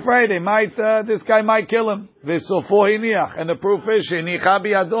 He's afraid this guy might kill him. V'sofo hiniach, and the proof is hinicha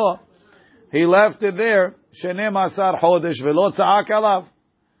biyado. He left it there. Shenem asar chodesh v'lo tza'ak alav.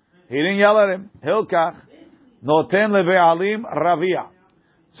 He didn't yell at him. Hilkach noten leve'alim ravia.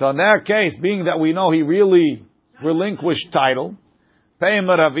 So in that case, being that we know he really relinquished title, pay him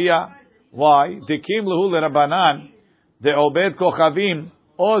a ravia. Why? Dikim lehu lerabanan de'obed kochavim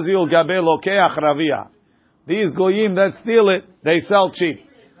ozil gabe lokeach ravia. These goyim that steal it, they sell cheap.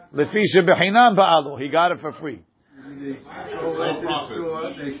 Lefi shebechinam ba'alu. He got it for free. They go right to the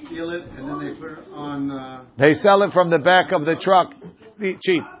store, they steal it, and then they put it on. They sell it from the back of the truck,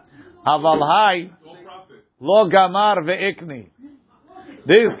 cheap. Aval hai lo gamar ve'ikni.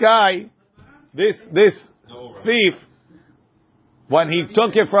 This guy, this thief, when he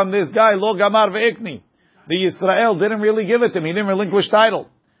took it from this guy, lo gamar ve'ikni, the Yisrael didn't really give it to him. He didn't relinquish title.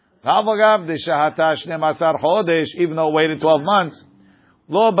 Even though it waited 12 months,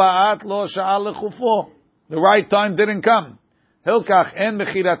 lo ba'at lo sha'al lechufo. The right time didn't come. Hilkach en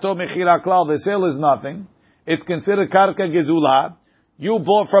mechirato mechira klal. The sale is nothing. It's considered karka gezula. You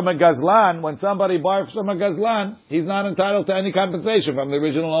bought from a gazlan. When somebody buys from a gazlan, he's not entitled to any compensation from the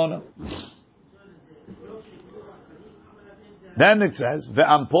original owner. Then it says,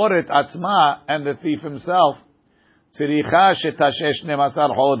 ve'amporet atzma, and the thief himself, tziricha shetashesh nemasar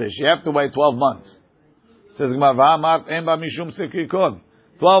chodesh. You have to wait 12 months. It says, v'amart en ba mishum sikrikon.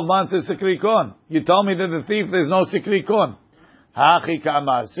 12 months is sikrikon. You told me that the thief, there's no sikrikon. Hachi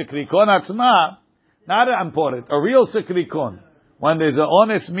ka'amar. Sikrikon atzma, not an amporet, a real sikrikon. When there's an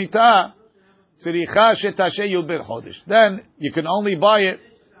honest mita, tziricha shetashe yulbir chodesh. Then you can only buy it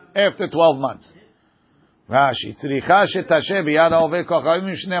after 12 months. Rashi, tziricha shetashe biyad ha'oved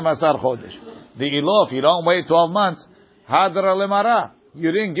kochavim shneim asar chodesh. The ilo, if you don't wait 12 months, hadra lemara.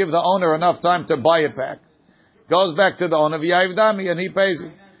 You didn't give the owner enough time to buy it back. Goes back to the owner, v'yayivdami, and he pays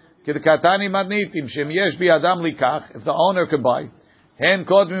it. K'dekatani madnitim, shem yesh biyadam likach, if the owner could buy, hen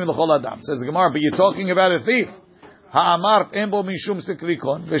kodmim l'chol adam. Says the Gemara, but you're talking about a thief. Ha'amart embo mishum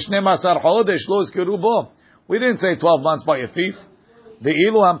sikrikon, v'shneim asar chodesh lo izkiru bo. We didn't say 12 months by a thief. The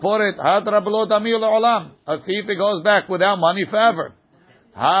ilu amporet hadra b'lo dami le'olam. A thief that goes back without money forever.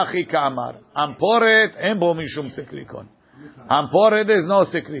 Hachi ka'amar. Amporet embo mishum sikrikon. Amporet is no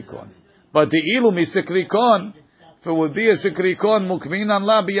sikrikon. But the ilu mi sikrikon, if it would be a sikrikon, mukminan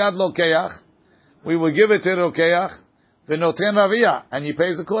la biyad lokeach, we would give it to lokeach, v'noten ravia, and he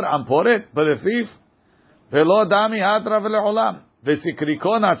pays a quarter. Amporet, but a thief, v'lo dami hadra v'le'olam,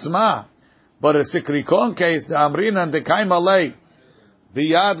 v'sikrikon atzma, but a sikrikon case, the amrinan dekaim alei,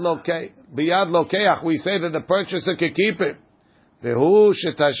 biyad lokeach, we say that the purchaser can keep it. V'hu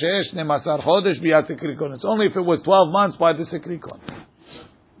shetashesh nemasar chodesh biyad sikrikon. It's only if it was 12 months by the sikrikon.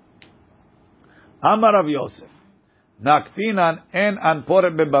 Amar Rav Yosef, naktinan en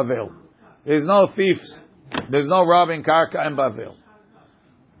anporet bebavel. There's no thieves. There's no robbing karka in Bavel.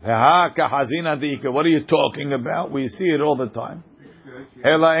 What are you talking about? We see it all the time.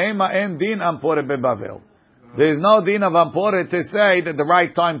 There's no din of amporet to say that the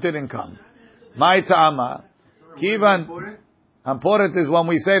right time didn't come. My ta'ama, kivan amporet is when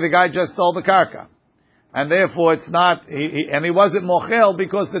we say the guy just stole the karka, and therefore it's not. And he wasn't mochel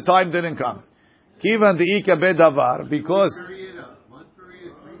because the time didn't come. Kivan deika bedavar, because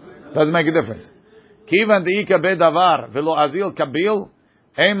doesn't make a difference. Kivan deika bedavar velo azil kabil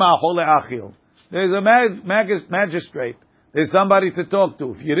ema hole achil. There's a magistrate. There's somebody to talk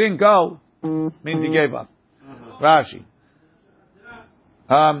to. If you didn't go, means he gave up. Rashi.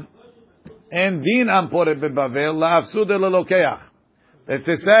 And din amporet bebavel laafsud lelokeach. That's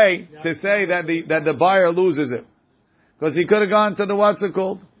to say that the buyer loses it because he could have gone to the what's it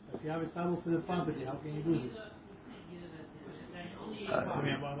called. If you have a taboo for the property, how can you lose it?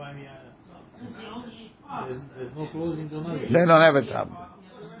 There's no closing till Monday. They don't have a taboo.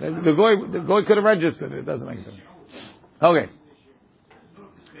 The goy could have registered it. It doesn't make a difference. Okay.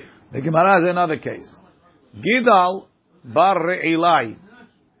 The Gemara has another case. Gidal bar re'ilai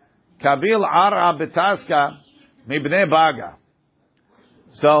kabil ara betaska mibnei baga.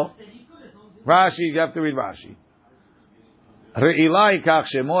 So Rashi, you have to read Rashi. Re'ilai kach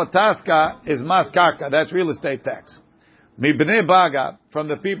shemo taska is mas karka. That's real estate tax. Mibnei baga, from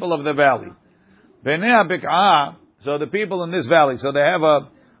the people of the valley. Bnei bik'ah, so the people in this valley. So they have a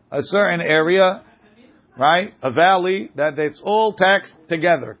certain area, right? A valley that it's all taxed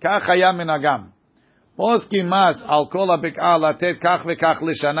together. Kach hayam minagam. Poski mas al kol bik'ah latet kach v'kach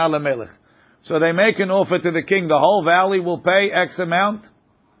lishana lemelech. So they make an offer to the king. The whole valley will pay X amount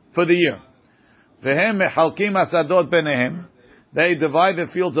for the year. V'hem mechalkim asadot benehem. They divide the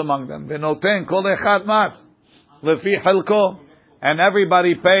fields among them. V'noten kol echad mas lefi chelko, and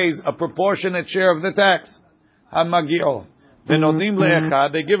everybody pays a proportionate share of the tax. Hamagio. V'notim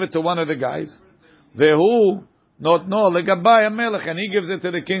leechad, they give it to one of the guys. Vehu notno legabay hamelech, and he gives it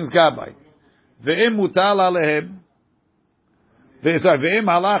to the king's gabay. Ve'im mutal alehem. Ve'im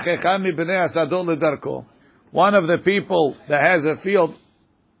halach echad mi bnei asadot ledarko. One of the people that has a field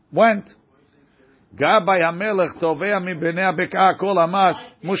went. Gabay hamelech tovea mi bnei abekah kol hamas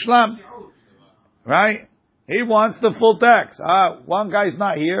mushlam. Right? He wants the full tax. One guy's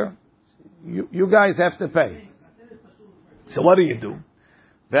not here. You guys have to pay. So what do you do?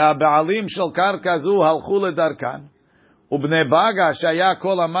 והבעלים של קרקע זו הלכו לדרכן, ובני בגה שהיה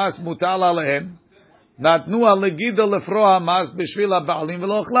כל המס מוטל עליהם, נתנו על לגידל לפרוע המס בשביל הבעלים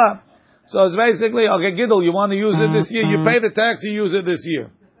ולא אכלה. So it's basically, okay, Gidel, you want to use it this year, you pay the tax, you use it this year.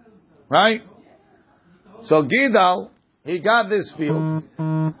 Right? So Gidal, he got this field.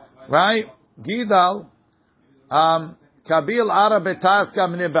 Right? Gidal, Kabil Ara Betaska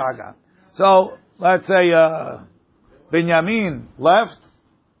Mne Baga. So, let's say, Binyamin left.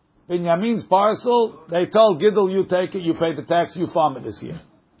 Binyamin's parcel, they told Gidel, you take it, you pay the tax, you farm it this year.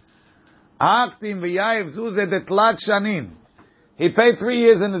 Aktim v'yayev zuze detlat shanin. He paid 3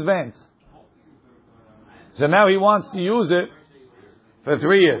 years in advance. So now he wants to use it for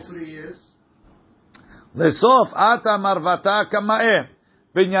 3 years. Lesof ata marvata kama'eh.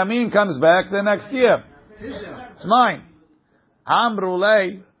 Binyamin comes back the next year. It's mine.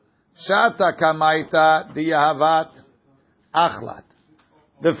 Amrulei shata kamaita diyahavat achlat.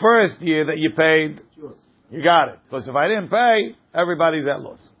 The first year that you paid, you got it. Because if I didn't pay, everybody's at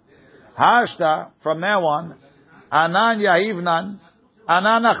loss. Hashta, from now on, anan yahivnan,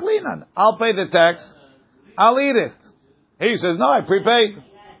 anan achlinan. I'll pay the tax. I'll eat it. He says, no, I prepaid.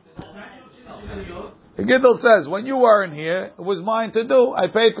 The Gidel says, when you weren't here, it was mine to do. I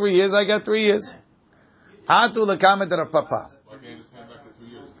paid 3 years, I got 3 years. Atu lekamed Rav Papa.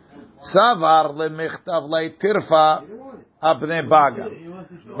 Savar lemichtav leitirfa abne baga.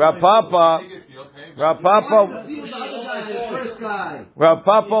 Rav Papa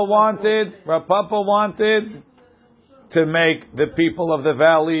wanted to make the people of the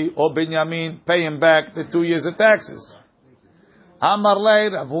valley or Binyamin pay him back the 2 years of taxes. Amar lei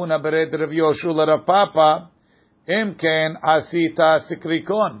Rav Huna bered Rav Yoshua Rav Papa imken asita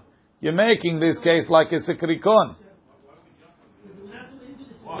sikrikon. You're making this case like a sikrikon.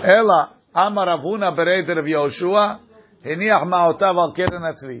 Ela Amar Rav Huna bered Rav Yoshua Hiniach ma'otav al keren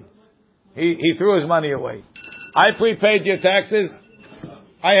atzri. He threw his money away. I prepaid your taxes.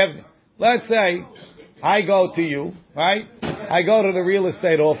 Let's say, I go to you, right? I go to the real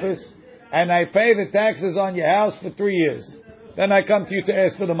estate office, and I pay the taxes on your house for 3 years. Then I come to you to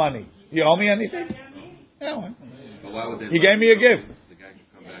ask for the money. You owe me anything? No. But why would they? You gave me a gift. The guy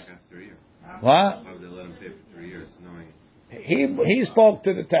could come back after a year. What? Why would they let him pay for 3 years, knowing? He spoke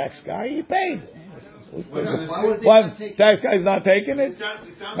to the tax guy. He paid. What? Tax guy's not taking it?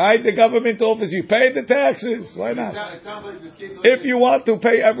 Right? The government office, you pay the taxes. Why not? If you want to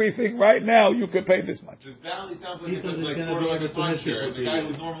pay everything right now, you could pay this much. This value sounds like it's like sort of like a timeshare. The guy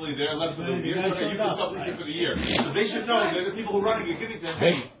who's normally there left for the year, okay, you can self for the year. So they should know that the people who are running are giving them.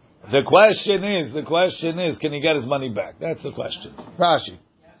 Hey, the question is, can he get his money back? That's the question. Rashi.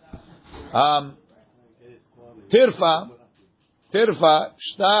 Tirfa,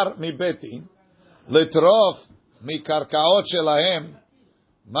 shtar mi betin, litrof mi karkaot shelahem,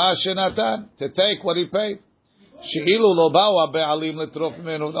 ma shenatan, to take what he paid. She'ilu lo bawa be'alim litrof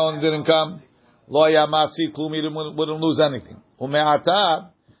minu, the owner didn't come, lo haya mafsid klum, he wouldn't lose anything.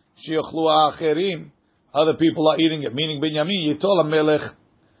 Ume'ata, she'yochlu ha'acherim, other people are eating it, meaning Binyamin, yitol ha'melech,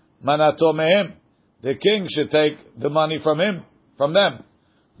 manato mehem, the king should take the money from them.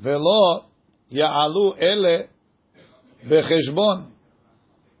 Velo ya'alu ele becheshbon.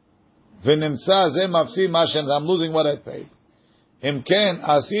 V'nimtza ze mafsid ma shen, I'm losing what I paid. Im ken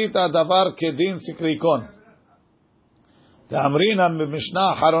asita davar kedin sikrikon. The amrina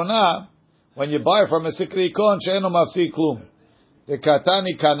mishnah harona, when you buy from a sikrikon, she'eno mafsid klum. The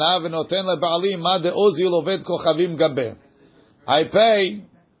katani kana v'noten leba'alim ma de ozi loved kochavim gabe. I pay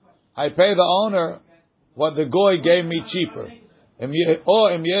the owner what the goy gave me cheaper.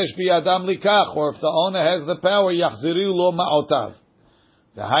 Or im yesh biyadam likach, or if the owner has the power, yachziru lo ma'otav.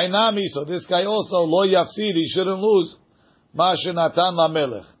 The hainami, so this guy also lo yafsid, he shouldn't lose. Ma shenatan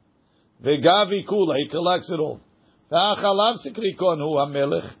lamelech. Vegavi kula, he collects it all. V'achalav sikrikon hu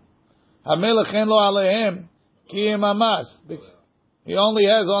hamelech. Hamelech en lo alehem ki im amas. He only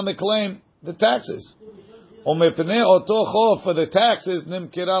has on the claim the taxes. Umepnei oto chof, for the taxes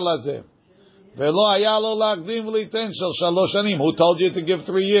nimkira lazeh. Velo haya lo lagdim v'liten shel shalosh shanim. Who told you to give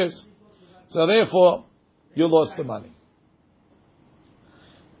 3 years? So therefore, you lost the money.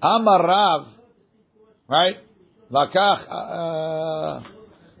 Amar Rav, right? Lakach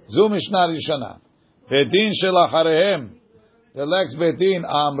zu mishnah rishana. Bedin shel acharehem, the next bedin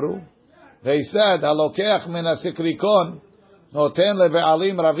amru. They said, "Halokech min hasikrikon noten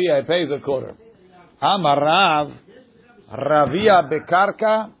lebe'alim ravia." He pays a quarter. Amar Rav, ravia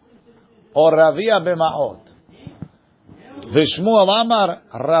bekarka or ravia b'ma'ot. V'shmuel amar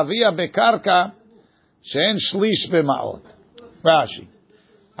ravia bekarka she'en shlish b'ma'ot. Rashi.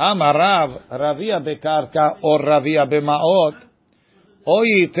 Amar Rav, ravia bekarka or ravia b'ma'ot, o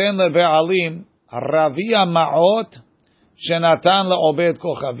yiten lebe'alim ravia ma'ot shenatan le'obed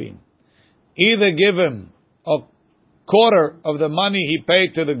kochavim. Either give him a quarter of the money he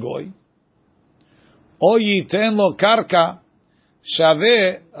paid to the goy, or yiten lo karka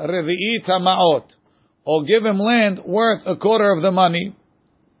shaveh revi'it ha'ma'ot, or give him land worth a quarter of the money.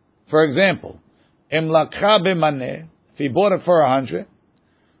 For example, im lakcha b'maneh, if he bought it for 100,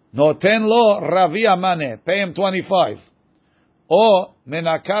 noten lo ravia maneh, pay him 25, or min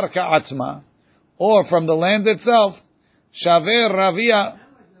hakarka atzma, or from the land itself, shaveh ravia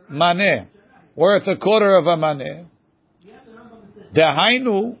maneh, worth a quarter of a maneh.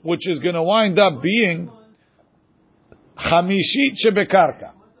 Dehainu, which is going to wind up being chamishit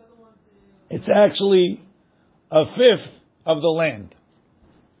shebekarka. It's actually a fifth of the land.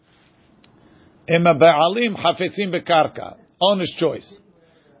 Ima ba'alim hafetzim bekarka, owner's choice.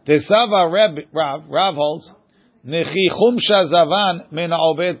 The Sava Rav holds nechichum shazavan min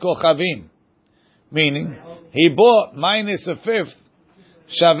ha'obed kochavim, meaning he bought minus a fifth,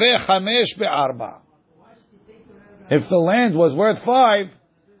 shaveh chamesh be'arba. If the land was worth 5,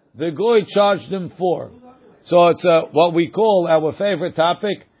 the goy charged him 4. So it's what we call our favorite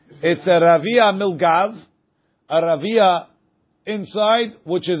topic. It's a ravia milgav, a ravia inside,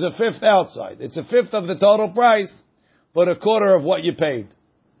 which is a fifth outside. It's a fifth of the total price, but a quarter of what you paid.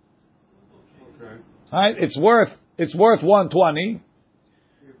 Okay. Right? It's worth 120.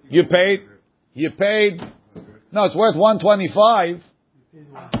 You paid. No, it's worth 125.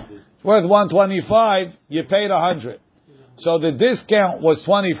 It's worth 125. You paid 100. So the discount was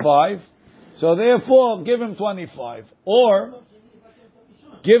 25. So therefore, give him 25, or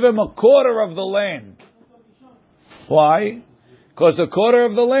give him a quarter of the land. Why? Because a quarter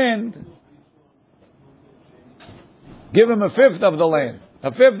of the land. Give him a fifth of the land.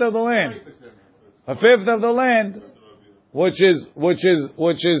 A fifth of the land. A fifth of the land. which is worth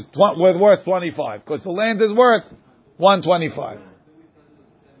 25, because the land is worth 125.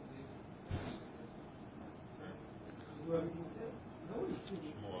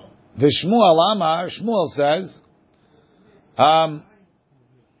 V'Shmuel Amar, Shmuel says, I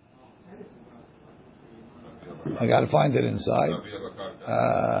got to find it inside.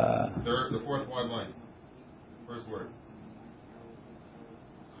 The fourth wide line. First word.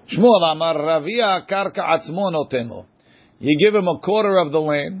 Shmuel Amar Ravia Karka Atzmo Noteno. You give him a quarter of the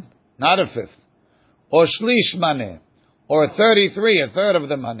land, not a fifth, or shlish maneh, or 33, a third of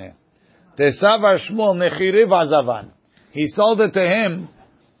the maneh. Tesavar Shmuel nechiriv azavan. He sold it to him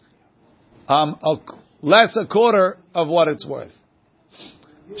less a quarter of what it's worth.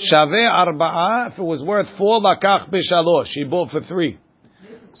 Shaveh arba'a, if it was worth 4, lakach b'shalosh, he bought for 3.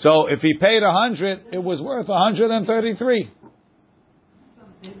 So if he paid 100, it was worth 133.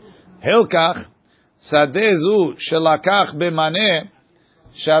 Hilkach, sadezu shelakach b'maneh,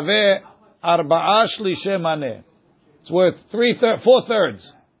 shaveh arba'a shlishe maneh. It's worth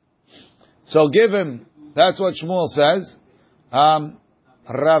 4/3. So give him, that's what Shmuel says.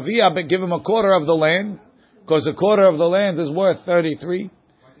 Ravia, give him a quarter of the land, because a quarter of the land is worth 33.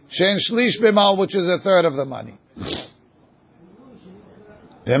 Shen shlish b'mal, which is a third of the money.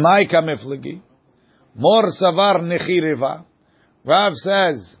 B'mai kamiflagi. Mor savar nechiriva. Rav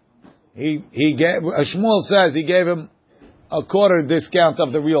says, Shmuel says he gave him a quarter discount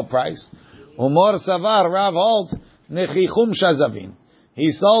of the real price. Umor savar, Rav holds, nechichum shazavin.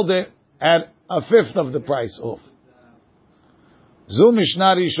 He sold it at a fifth of the price off. Zu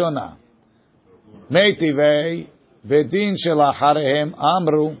Mishnah Rishona. Meitivei Bedin Shelacharehem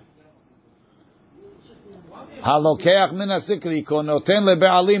Amru Halokeach Min HaSikri Konoten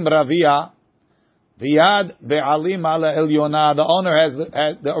LeBe'alim Ravia V'yad Be'alim Ala Elyona.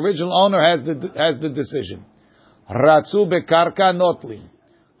 The original owner has the decision. Ratzu Bekarka Notlim,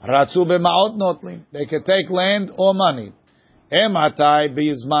 Ratzu Be'maot Notlim. They can take land or money. Ematai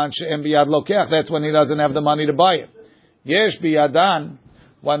B'yizman She'em B'yad Lokeach. That's when he doesn't have the money to buy it. Yesh biyadan,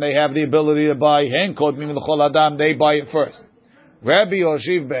 when they have the ability to buy, hen kod mim l'chol adam, they buy it first. Rabbi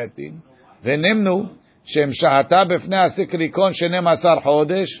Yoshiv betin, v'nimnu, shem shahata b'fnei asikri kon shenem asar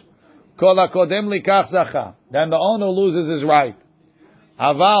chodesh, kol hakodem likach zacha. Then the owner loses his right.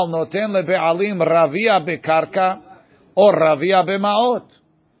 Aval noten lebe'alim ravia bekarka, or ravia b'maot.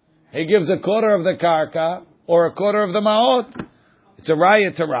 He gives a quarter of the karka, or a quarter of the maot. It's a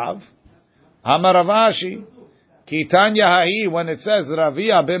raya to Rav. Amar Ravashi, Kitanya ha'i, when it says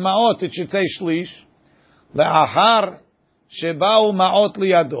Ravia b'maot, it should say shlish. Le'achar sheba'u ma'ot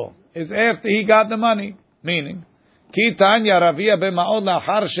liyado. It's after he got the money. Meaning, Kitanya Ravia b'maot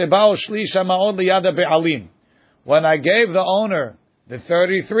le'achar sheba'u shlish ha'ma'ot liyada be'alim. When I gave the owner the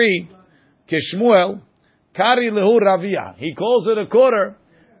 33, Kishmuel, Kari lehu Ravia. He calls it a quarter,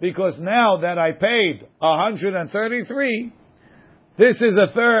 because now that I paid 133, this is a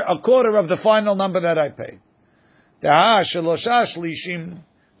quarter of the final number that I paid.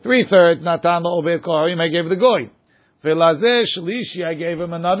 3/3 Natan Obed Koharim, I gave the goy. Velazeh shlishi, I gave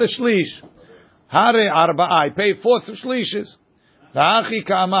him another shlish. Hare arba, I paid 4 shlishes. V'achi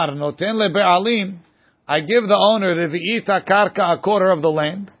ka'amar noten lebe'alim, I give the owner revi'ita karka, a quarter of the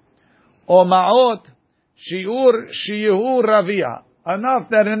land. O ma'ot shiur shiyu ravia, enough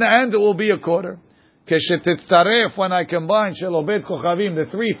that in the end it will be a quarter. Keshetittaref, when I combine shel Obed Kochavim, the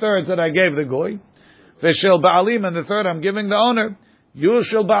 3/3 that I gave the goy, V'shel ba'alim, and the third I'm giving the owner,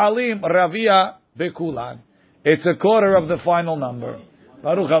 Yushel ba'alim ravia bekulan. It's a quarter of the final number.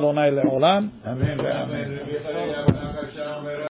 Baruch Adonai le'olam. Amen.